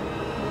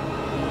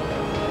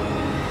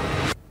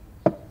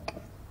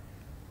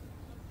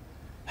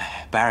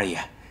白二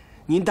爷，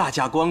您大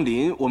驾光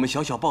临，我们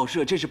小小报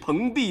社真是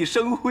蓬荜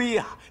生辉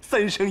呀，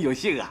三生有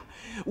幸啊！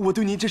我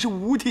对您真是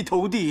五体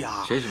投地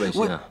呀。谁是文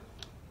心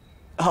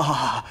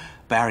啊？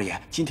白二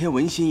爷，今天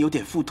文心有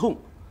点腹痛，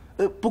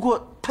不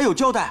过他有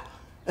交代，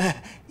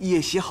也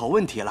写好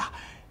问题了，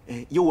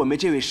由我们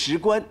这位史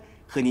官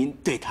和您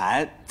对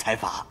谈采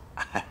访。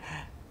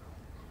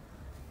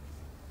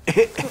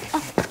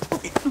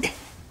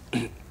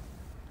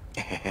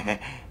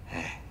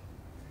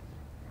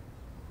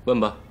问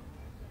吧。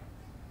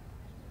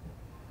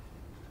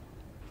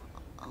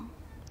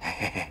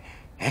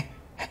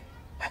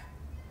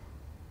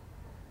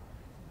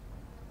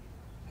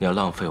你要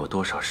浪费我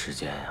多少时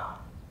间呀？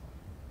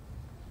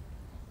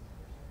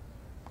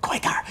快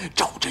点儿，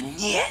照着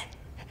念。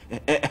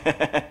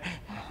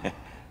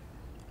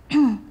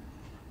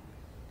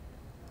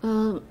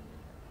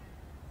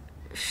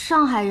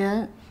上海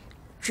人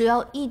只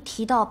要一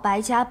提到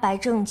白家白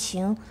正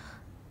擎，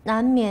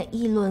难免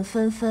议论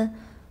纷纷。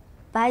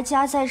白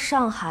家在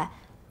上海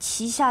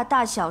旗下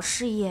大小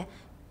事业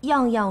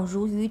样样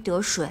如鱼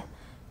得水，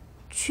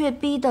却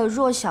逼得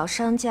弱小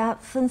商家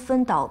纷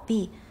纷倒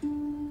闭。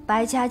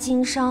白家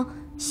经商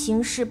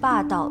行事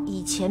霸道，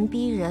以钱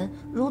逼人，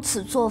如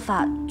此做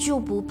法就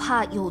不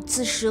怕有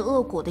自食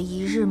恶果的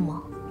一日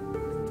吗？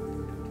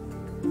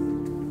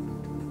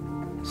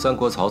三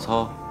国曹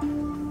操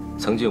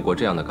曾经有过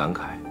这样的感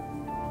慨：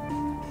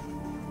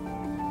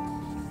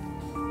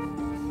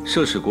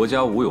涉使国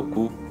家无有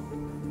孤，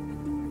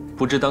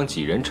不知当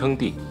几人称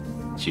帝，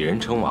几人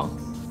称王。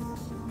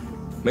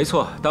没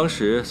错，当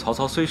时曹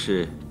操虽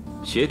是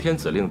挟天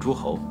子令诸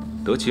侯，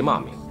得其骂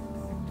名，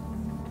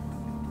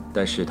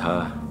但是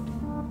他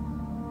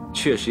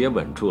确实也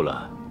稳住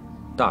了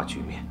大局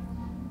面，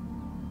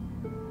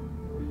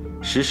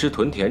实施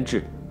屯田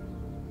制，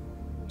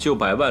救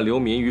百万流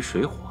民于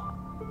水火。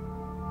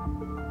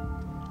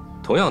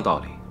同样道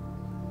理，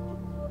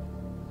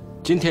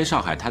今天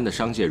上海滩的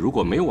商界如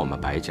果没有我们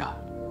白家，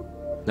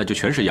那就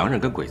全是洋人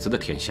跟鬼子的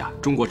天下，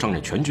中国商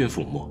人全军覆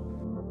没。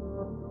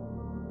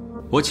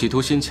我企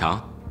图心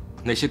强，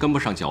那些跟不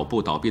上脚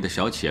步倒闭的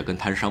小企业跟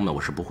摊商们，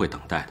我是不会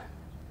等待的，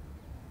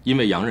因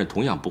为洋人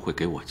同样不会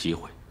给我机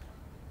会。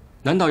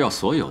难道要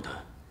所有的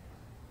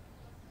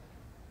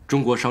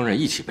中国商人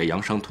一起被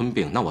洋商吞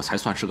并，那我才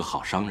算是个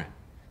好商人？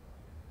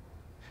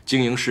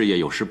经营事业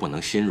有时不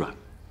能心软，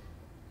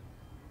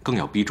更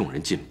要逼众人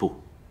进步。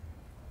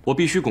我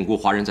必须巩固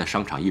华人在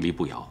商场屹立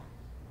不摇。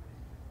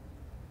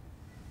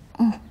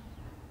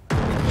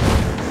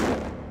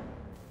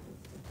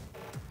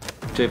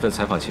这份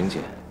采访请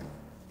柬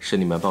是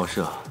你们报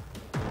社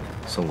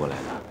送过来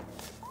的。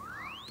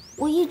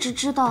我一直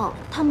知道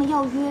他们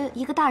要约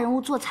一个大人物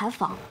做采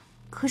访，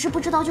可是不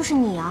知道就是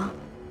你啊。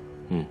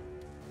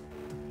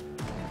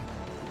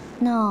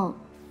那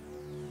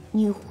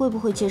你会不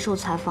会接受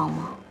采访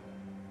吗？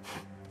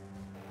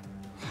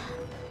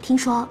听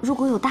说如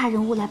果有大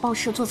人物来报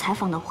社做采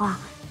访的话，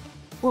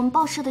我们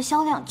报社的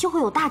销量就会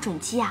有大转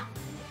机啊！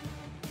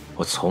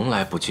我从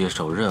来不接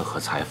受任何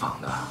采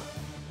访的，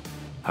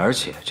而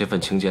且这份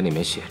请柬里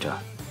面写着，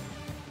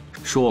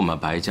说我们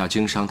白家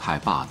经商太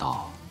霸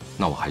道，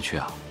那我还去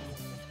啊？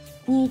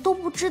你都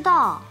不知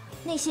道，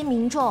那些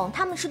民众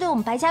他们是对我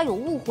们白家有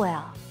误会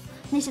啊！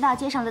那些大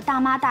街上的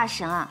大妈大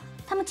婶啊，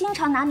他们经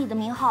常拿你的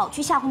名号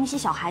去吓唬那些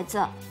小孩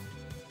子。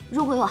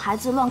如果有孩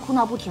子乱哭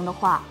闹不停的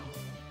话，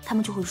他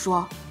们就会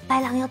说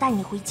白狼要带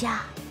你回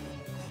家。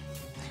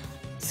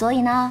所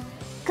以呢，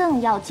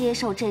更要接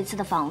受这次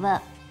的访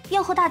问，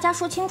要和大家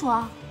说清楚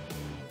啊。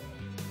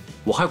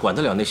我还管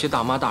得了那些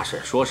大妈大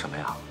婶说什么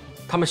呀？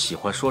他们喜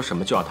欢说什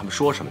么就让他们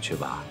说什么去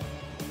吧。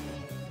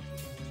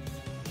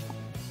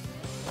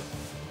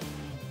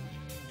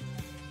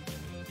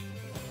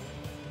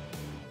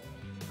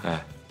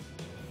哎，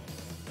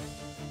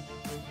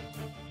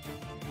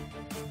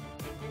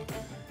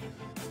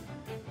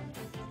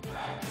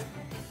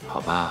好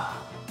吧。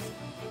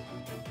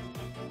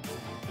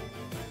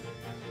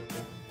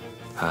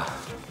啊，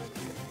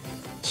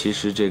其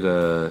实这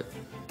个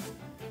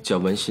叫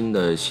文心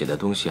的写的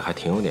东西还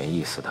挺有点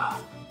意思的，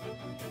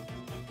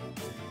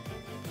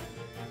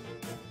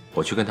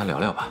我去跟他聊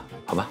聊吧，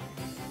好吧？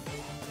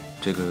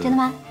这个真的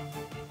吗？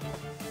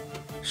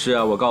是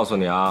啊，我告诉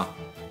你啊，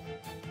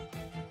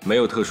没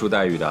有特殊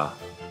待遇的。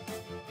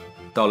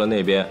到了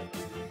那边，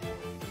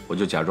我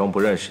就假装不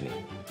认识你，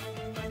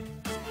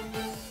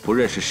不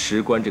认识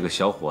石官这个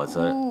小伙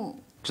子，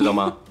知道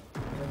吗？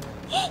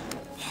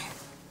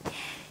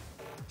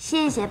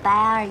谢谢白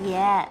二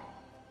爷，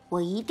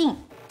我一定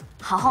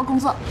好好工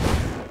作。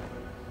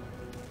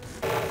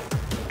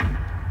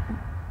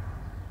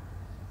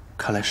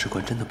看来石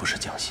官真的不是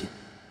蒋欣。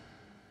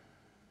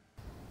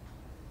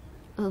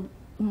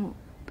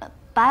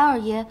白二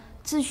爷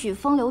自诩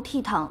风流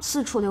倜傥，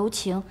四处留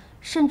情，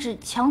甚至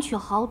强娶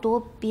豪夺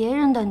别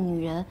人的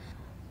女人。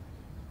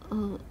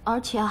而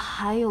且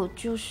还有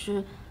就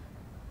是……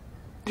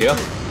停！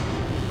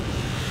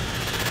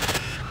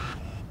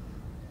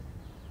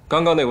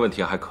刚刚那个问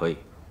题还可以，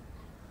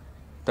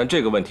但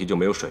这个问题就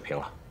没有水平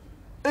了。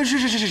是，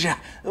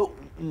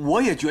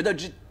我也觉得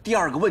这第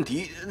二个问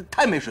题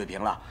太没水平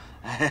了。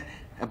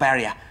白二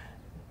爷，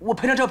我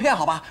拍张照片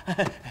好吧？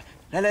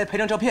来拍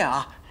张照片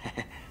啊！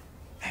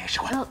哎，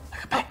石官，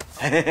拍。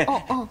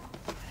哦。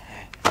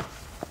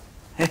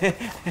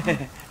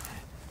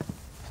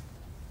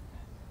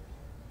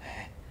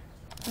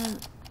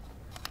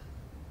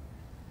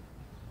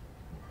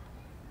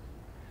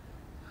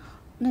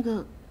那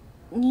个，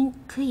您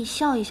可以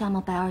笑一下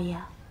吗，白二爷？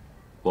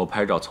我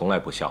拍照从来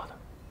不笑的。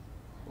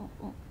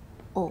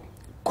哦，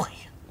快呀！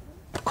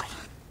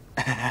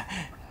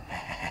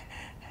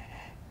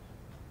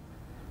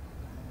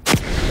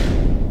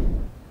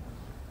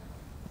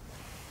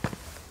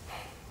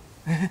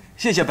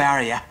谢谢白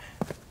二爷，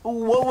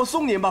我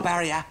送您吧，白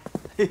二爷。哎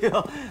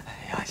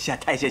呀，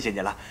太谢谢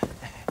您了。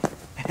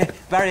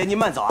白二爷您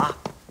慢走啊。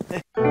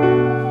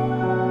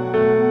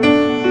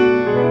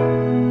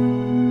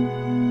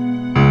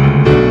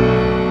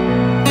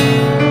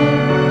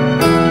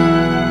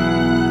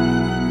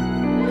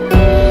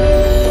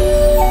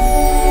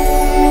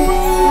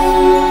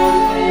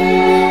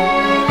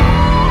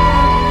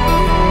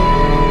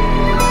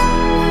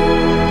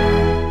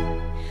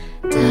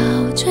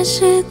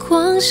时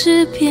光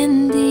是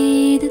遍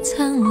地的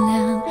苍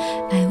凉，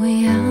爱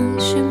未央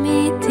是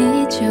谜底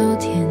就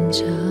天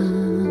长，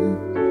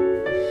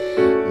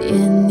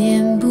念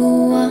念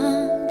不忘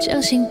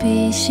将心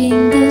比心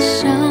的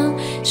伤，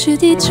是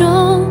地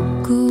中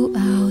孤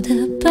傲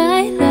的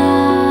白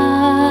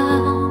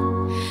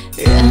狼，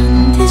燃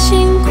点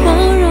星光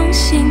融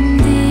心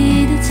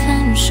底的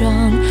残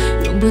霜，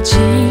融不进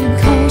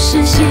口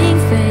是心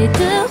扉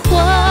的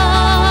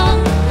谎，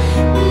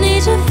逆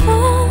着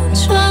风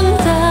闯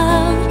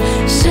荡，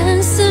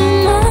生死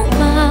茫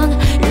茫，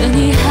任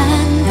遗憾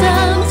荡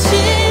气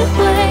回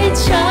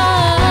肠。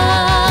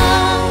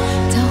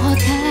桃花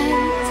开，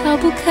逃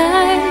不开，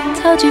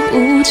淘尽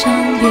无常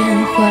变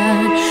幻，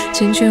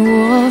成全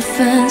我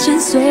粉身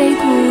碎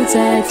骨，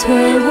再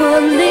推我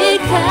离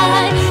开。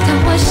桃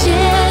花谢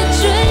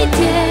坠跌，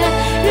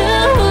任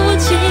无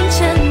情尘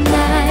埃，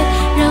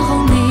染红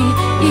你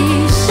衣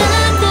衫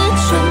的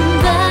纯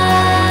白。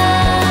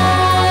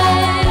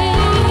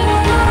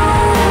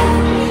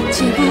解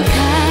不开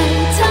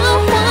桃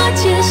花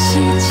劫洗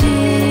尽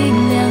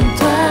两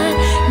端，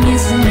念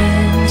思念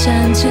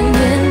沾成眼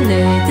泪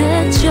的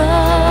纠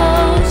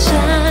缠，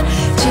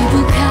解不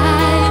开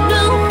轮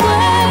回，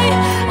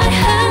爱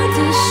恨的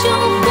胸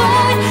怀，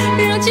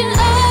让煎熬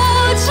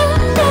之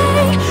内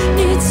你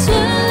存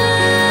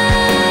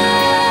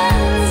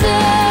在。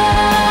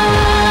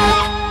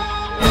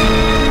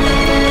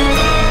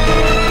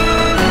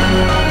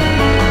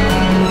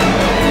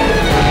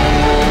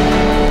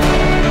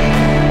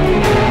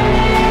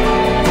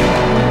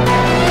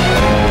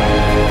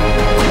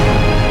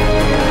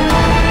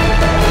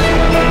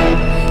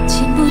情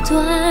不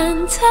断，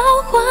桃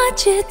花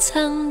劫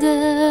藏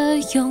的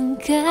勇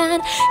敢，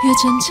越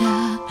挣扎，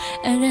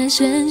黯然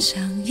神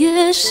伤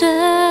越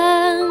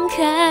盛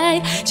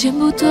开。剪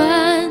不断，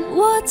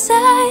我在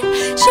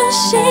手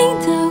心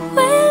的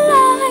未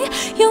来，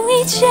用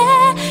一切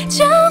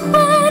将